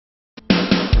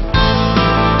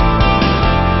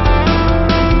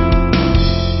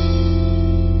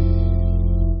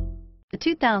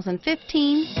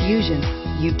2015 Fusion.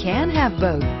 You can have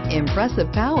both impressive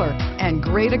power and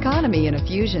great economy in a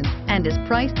Fusion, and is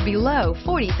priced below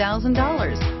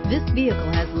 $40,000. This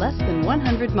vehicle has less than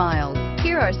 100 miles.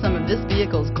 Here are some of this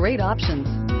vehicle's great options: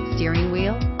 steering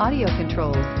wheel audio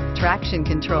controls, traction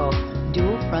control,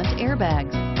 dual front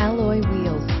airbags, alloy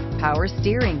wheels, power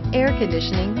steering, air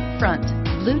conditioning, front,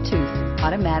 Bluetooth,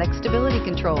 automatic stability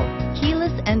control,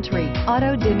 keyless entry,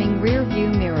 auto dimming rear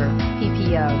view mirror,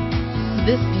 PPO.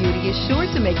 This beauty is sure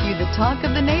to make you the talk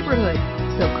of the neighborhood.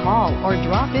 So call or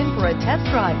drop in for a test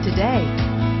drive today.